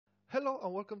Hello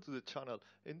and welcome to the channel.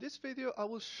 In this video I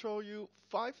will show you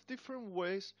 5 different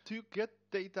ways to get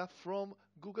data from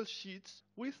Google Sheets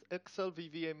with Excel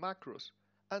VBA macros.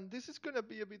 And this is going to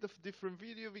be a bit of a different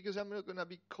video because I'm not going to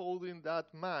be coding that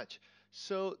much.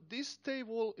 So this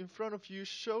table in front of you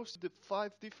shows the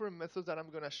 5 different methods that I'm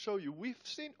going to show you. We've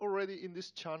seen already in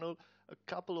this channel a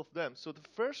couple of them. So the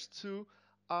first two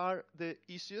are the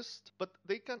easiest, but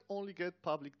they can only get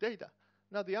public data.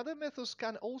 Now the other methods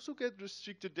can also get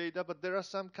restricted data, but there are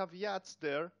some caveats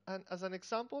there. And as an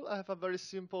example, I have a very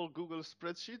simple Google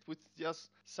spreadsheet with just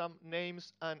some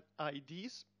names and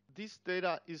IDs. This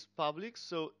data is public,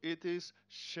 so it is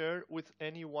shared with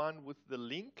anyone with the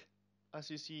link,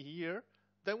 as you see here.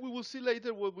 Then we will see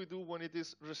later what we do when it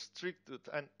is restricted.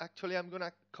 And actually, I'm going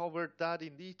to cover that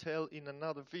in detail in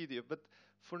another video. But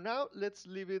for now, let's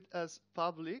leave it as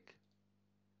public.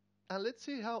 And let's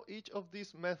see how each of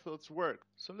these methods work.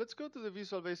 So let's go to the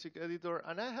Visual Basic Editor,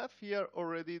 and I have here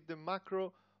already the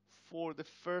macro for the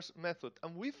first method.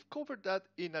 And we've covered that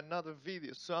in another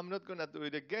video, so I'm not gonna do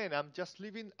it again. I'm just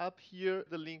leaving up here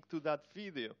the link to that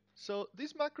video. So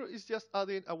this macro is just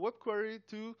adding a web query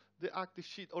to the active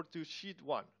sheet or to sheet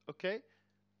 1, okay?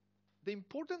 The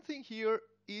important thing here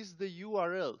is the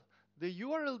URL. The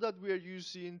URL that we are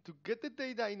using to get the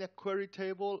data in a query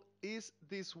table is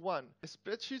this one,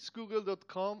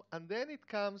 spreadsheetsgoogle.com, and then it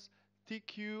comes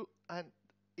TQ and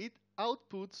it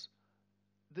outputs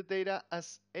the data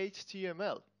as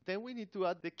HTML. Then we need to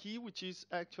add the key, which is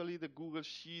actually the Google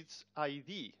Sheets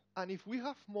ID. And if we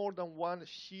have more than one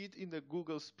sheet in the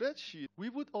Google spreadsheet, we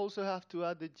would also have to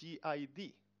add the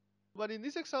GID. But in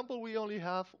this example, we only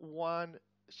have one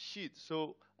sheet.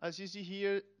 So as you see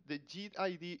here, the GID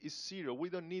ID is 0. We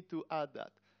don't need to add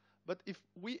that. But if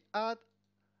we add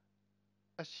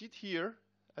a sheet here,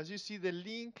 as you see the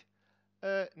link,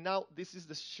 now this is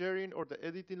the sharing or the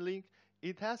editing link,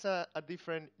 it has a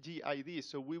different GID.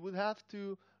 So we would have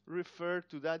to refer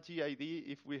to that GID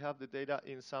if we have the data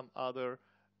in some other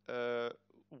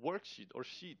worksheet or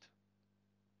sheet.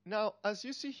 Now, as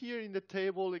you see here in the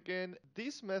table again,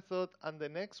 this method and the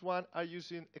next one are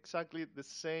using exactly the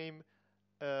same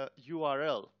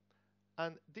URL.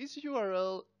 And this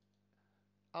URL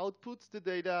outputs the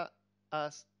data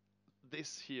as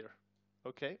this here,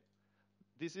 okay?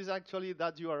 This is actually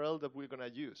that URL that we're gonna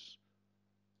use.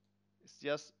 It's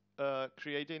just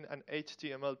creating an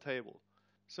HTML table.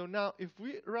 So now if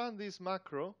we run this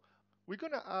macro, we're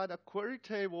gonna add a query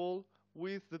table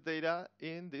with the data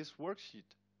in this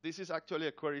worksheet. This is actually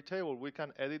a query table. We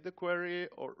can edit the query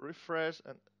or refresh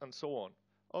and so on.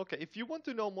 Okay, if you want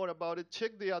to know more about it,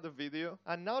 check the other video.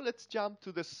 And now let's jump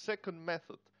to the second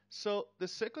method. So the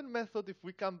second method, if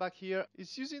we come back here,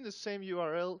 is using the same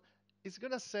URL. It's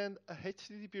gonna send a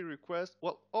HTTP request.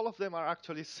 Well, all of them are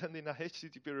actually sending a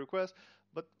HTTP request,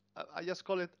 but I just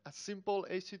call it a simple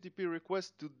HTTP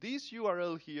request to this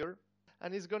URL here.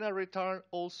 And it's gonna return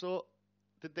also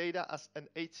the data as an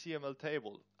HTML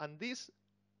table. And this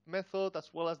method, as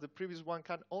well as the previous one,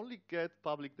 can only get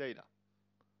public data.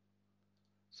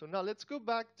 So now let's go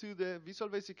back to the Visual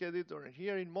Basic Editor, and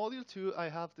here in Module 2 I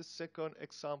have the second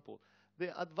example.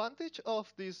 The advantage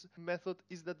of this method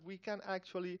is that we can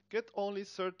actually get only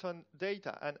certain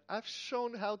data, and I've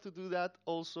shown how to do that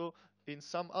also in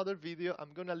some other video.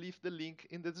 I'm gonna leave the link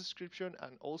in the description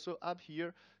and also up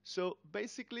here. So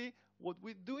basically what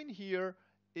we're doing here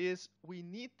is we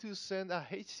need to send a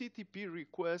HTTP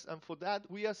request, and for that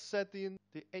we are setting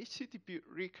the HTTP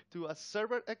REQ to a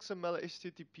server XML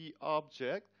HTTP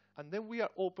object, and then we are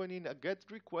opening a GET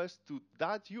request to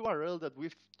that URL that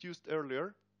we've used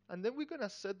earlier, and then we're going to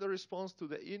set the response to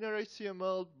the inner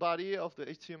HTML body of the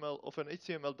HTML of an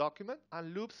HTML document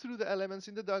and loop through the elements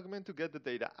in the document to get the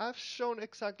data. I've shown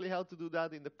exactly how to do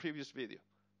that in the previous video.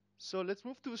 So let's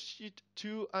move to sheet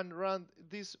 2 and run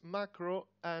this macro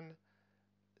and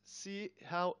see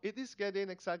how it is getting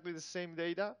exactly the same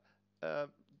data,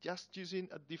 just using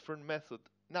a different method.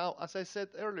 Now, as I said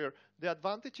earlier, the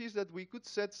advantage is that we could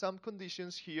set some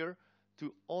conditions here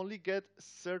to only get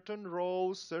certain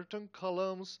rows, certain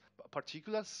columns, a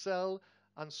particular cell,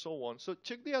 and so on. So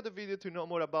check the other video to know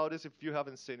more about this if you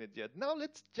haven't seen it yet. Now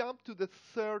let's jump to the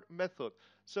third method.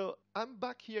 So I'm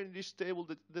back here in this table.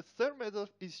 The third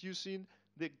method is using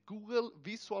the Google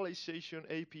Visualization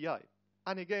API.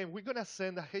 And again, we're gonna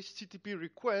send a HTTP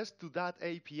request to that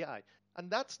API. And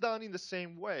that's done in the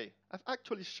same way. I've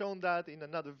actually shown that in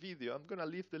another video. I'm gonna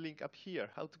leave the link up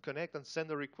here, how to connect and send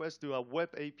a request to a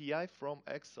web API from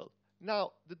Excel.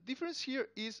 Now, the difference here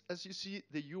is, as you see,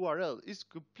 the URL is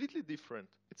completely different.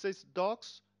 It says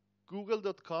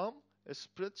docs.google.com,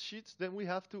 spreadsheets, then we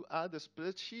have to add the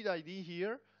spreadsheet ID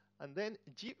here, and then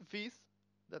gviz,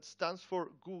 that stands for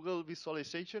Google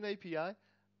Visualization API,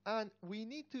 and we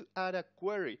need to add a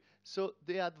query. So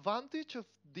the advantage of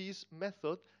this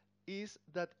method is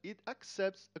that it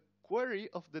accepts a query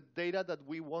of the data that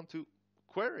we want to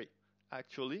query,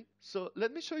 actually. So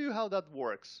let me show you how that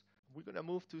works. We're going to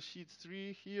move to sheet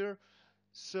 3 here.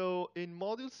 So in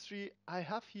module 3, I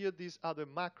have here this other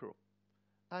macro.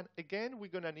 And again, we're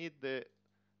going to need the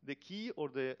key or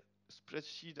the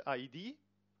spreadsheet ID.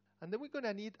 And then we're going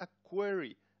to need a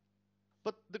query.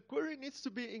 But the query needs to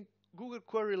be in Google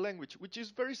Query Language, which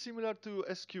is very similar to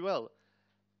SQL.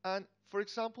 And for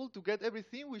example, to get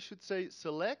everything, we should say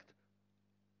select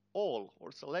all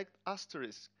or select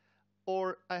asterisk.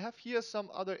 Or I have here some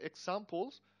other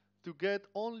examples. To get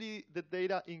only the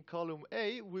data in column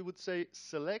A, we would say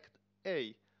select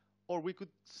A. Or we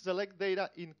could select data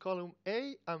in column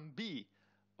A and B,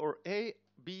 or A,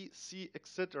 B, C,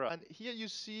 etc. And here you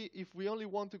see if we only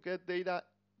want to get data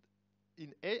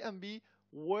in A and B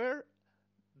where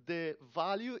the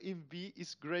value in B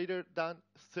is greater than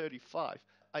 35.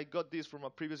 I got this from a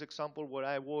previous example where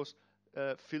I was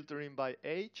filtering by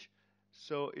age.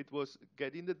 So it was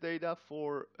getting the data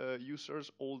for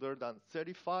users older than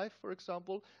 35, for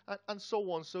example, and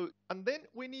so on. And then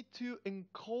we need to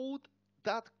encode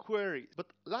that query.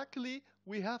 But luckily,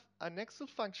 we have an Excel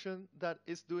function that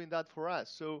is doing that for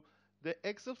us. So the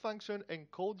Excel function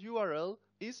encode URL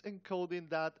is encoding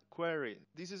that query.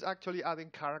 This is actually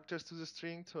adding characters to the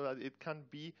string so that it can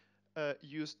be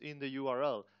used in the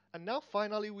URL. And now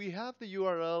finally we have the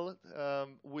URL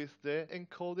with the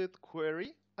encoded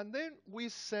query, and then we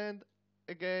send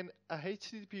again a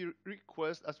HTTP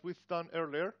request as we've done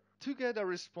earlier to get a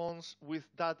response with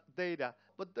that data.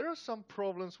 But there are some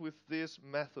problems with this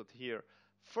method here.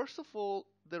 First of all,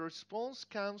 the response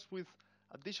comes with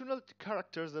additional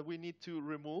characters that we need to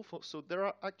remove. So there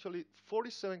are actually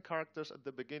 47 characters at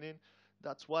the beginning.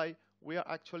 That's why we are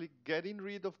actually getting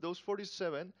rid of those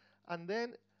 47. And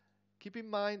then keep in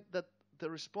mind that the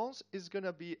response is going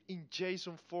to be in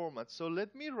JSON format. So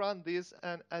let me run this,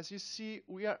 and as you see,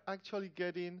 we are actually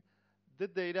getting the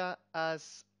data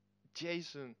as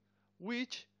JSON,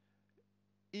 which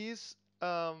is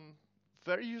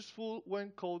very useful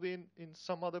when coding in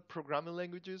some other programming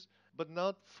languages, but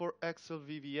not for Excel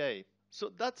VBA.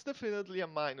 So that's definitely a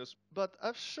minus. But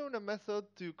I've shown a method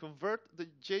to convert the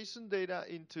JSON data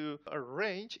into a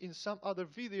range in some other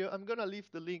video. I'm going to leave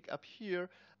the link up here.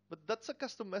 But that's a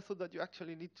custom method that you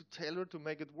actually need to tailor to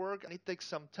make it work, and it takes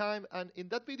some time. And in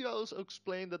that video, I also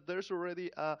explained that there's already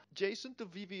a JSON to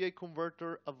VBA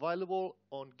converter available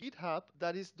on GitHub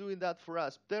that is doing that for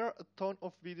us. There are a ton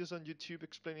of videos on YouTube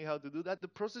explaining how to do that. The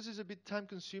process is a bit time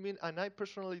consuming, and I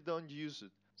personally don't use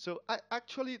it. So I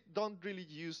actually don't really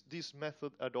use this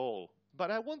method at all.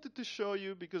 But I wanted to show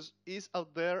you because it's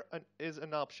out there and is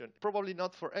an option. Probably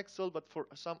not for Excel, but for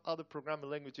some other programming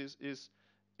languages is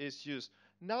used.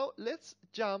 Now let's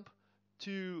jump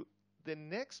to the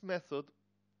next method,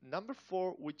 number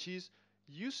 4, which is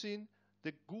using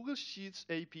the Google Sheets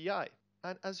API.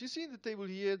 And as you see in the table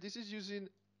here, this is using,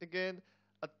 again,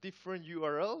 a different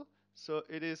URL. So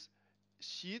it is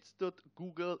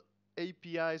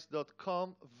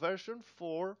sheets.googleapis.com version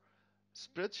 4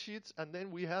 spreadsheets. And then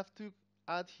we have to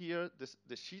add here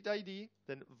the sheet ID,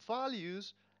 then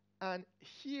values, and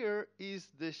here is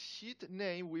the sheet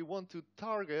name we want to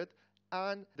target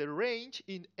and the range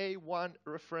in A1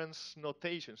 reference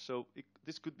notation. So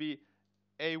this could be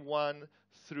A1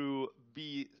 through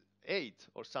B8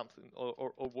 or something,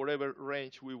 or whatever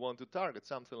range we want to target,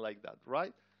 something like that,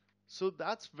 right? So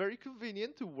that's very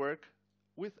convenient to work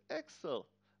with Excel.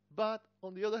 But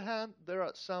on the other hand, there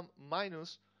are some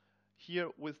minus here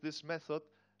with this method.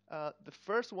 The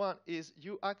first one is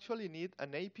you actually need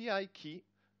an API key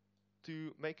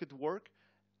to make it work.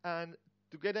 And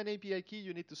to get an API key,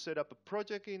 you need to set up a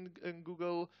project in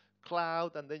Google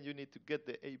Cloud, and then you need to get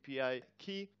the API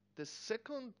key. The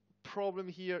second problem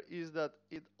here is that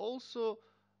it also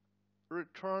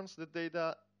returns the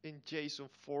data in JSON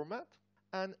format.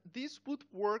 And this would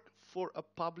work for a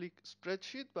public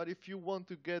spreadsheet, but if you want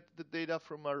to get the data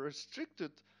from a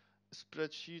restricted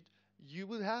spreadsheet, you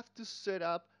would have to set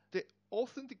up the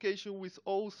authentication with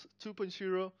Oath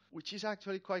 2.0, which is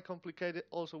actually quite complicated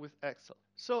also with Excel.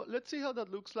 So let's see how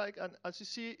that looks like. And as you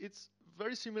see, it's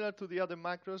very similar to the other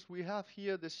macros. We have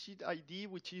here the sheet ID,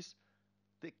 which is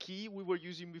the key we were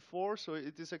using before, so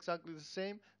it is exactly the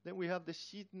same. Then we have the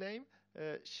sheet name,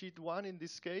 sheet 1 in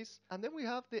this case, and then we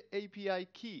have the API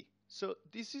key. So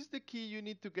this is the key you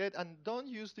need to get, and don't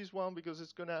use this one because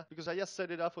I just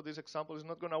set it up for this example. It's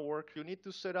not gonna work. You need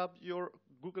to set up your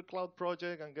Google Cloud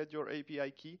project and get your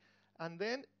API key, and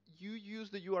then you use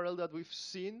the URL that we've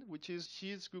seen, which is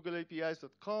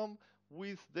sheetsgoogleapis.com,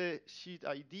 with the sheet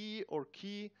ID or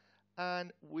key,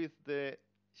 and with the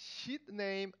sheet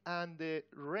name and the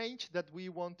range that we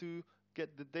want to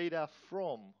get the data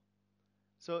from.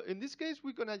 So in this case,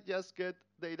 we're gonna just get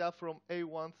data from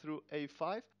A1 through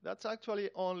A5. That's actually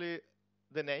only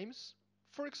the names,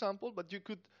 for example, but you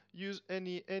could use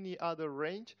any other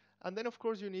range. And then, of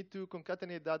course, you need to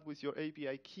concatenate that with your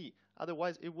API key.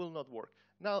 Otherwise, it will not work.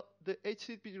 Now, the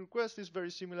HTTP request is very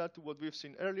similar to what we've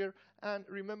seen earlier. And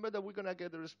remember that we're going to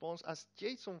get the response as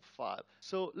JSON file.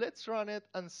 So let's run it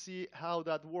and see how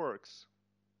that works.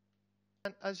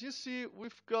 And as you see,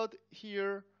 we've got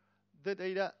here the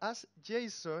data as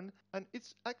JSON, and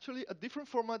it's actually a different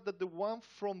format than the one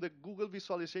from the Google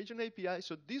Visualization API.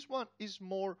 So this one is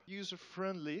more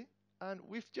user-friendly, and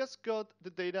we've just got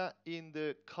the data in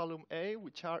the column A,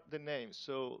 which are the names.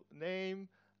 So name,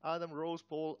 Adam, Rose,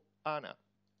 Paul, Anna.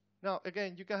 Now,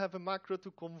 again, you can have a macro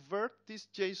to convert this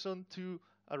JSON to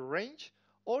a range,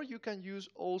 or you can use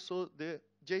also the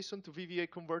JSON to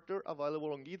VBA converter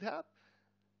available on GitHub.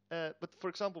 But for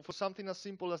example, for something as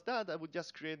simple as that, I would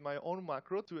just create my own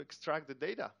macro to extract the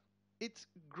data. It's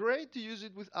great to use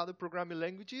it with other programming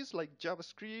languages like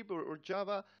JavaScript or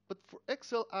Java, but for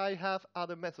Excel, I have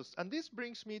other methods. And this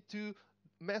brings me to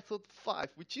method 5,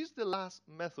 which is the last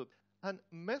method. And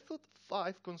method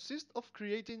 5 consists of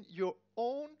creating your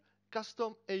own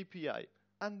custom API.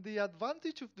 And the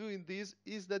advantage of doing this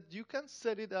is that you can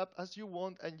set it up as you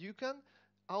want and you can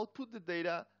output the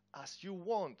data as you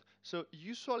want. So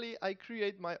usually I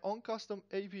create my own custom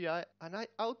API and I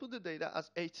output the data as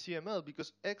HTML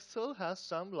because Excel has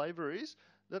some libraries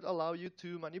that allow you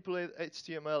to manipulate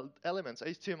HTML elements,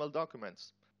 HTML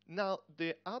documents. Now,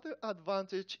 the other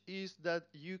advantage is that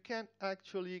you can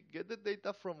actually get the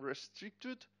data from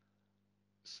restricted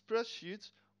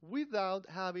spreadsheets without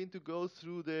having to go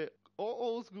through the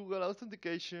OAuth Google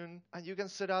authentication, and you can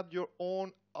set up your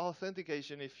own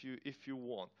authentication if you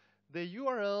want. The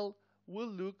URL will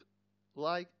look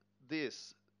like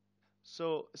this.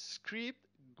 So script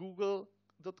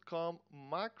google.com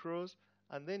macros,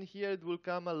 and then here it will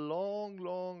come a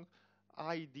long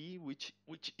ID, which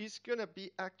is gonna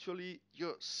be actually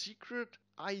your secret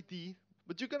ID,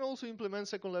 but you can also implement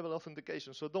second level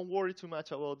authentication, so don't worry too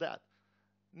much about that.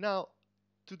 Now,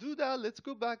 to do that, let's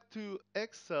go back to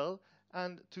Excel,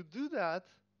 and to do that,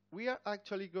 we are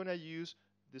actually gonna use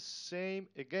the same,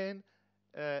 again,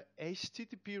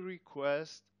 HTTP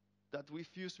request that we've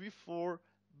used before,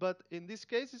 but in this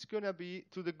case it's going to be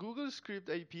to the Google Script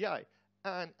API.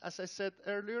 And as I said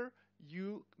earlier,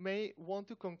 you may want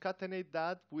to concatenate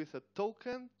that with a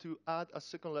token to add a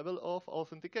second level of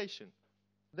authentication.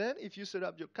 Then if you set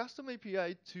up your custom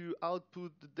API to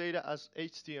output the data as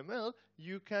HTML,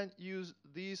 you can use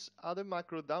this other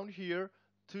macro down here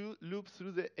to loop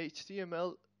through the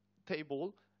HTML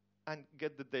table and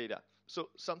get the data. So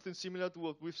something similar to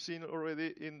what we've seen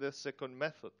already in the second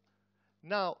method.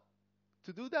 Now,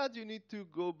 to do that, you need to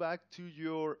go back to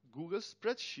your Google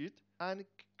spreadsheet and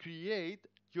create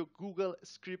your Google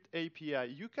Script API.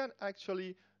 You can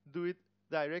actually do it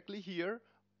directly here,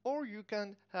 or you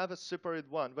can have a separate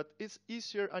one, but it's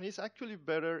easier and it's actually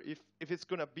better if it's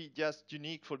going to be just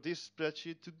unique for this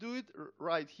spreadsheet to do it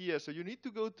right here. So you need to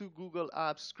go to Google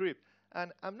Apps Script,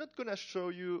 and I'm not going to show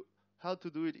you how to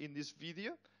do it in this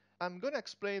video. I'm going to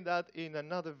explain that in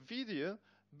another video,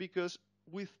 because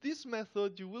with this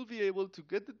method you will be able to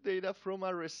get the data from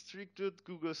a restricted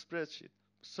Google spreadsheet.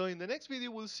 So in the next video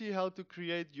we'll see how to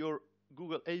create your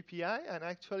Google API, and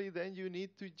actually then you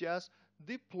need to just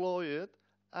deploy it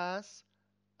as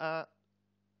a,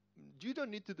 you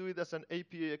don't need to do it as an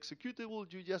API executable,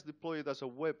 you just deploy it as a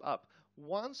web app.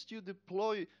 Once you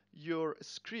deploy your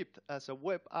script as a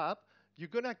web app, you're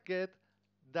gonna get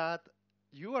that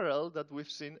URL that we've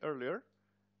seen earlier,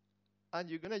 and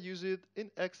you're gonna use it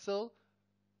in Excel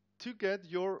to get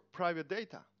your private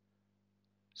data.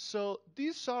 So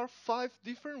these are 5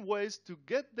 different ways to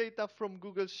get data from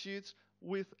Google Sheets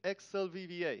with Excel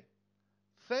VBA.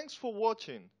 Thanks for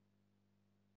watching.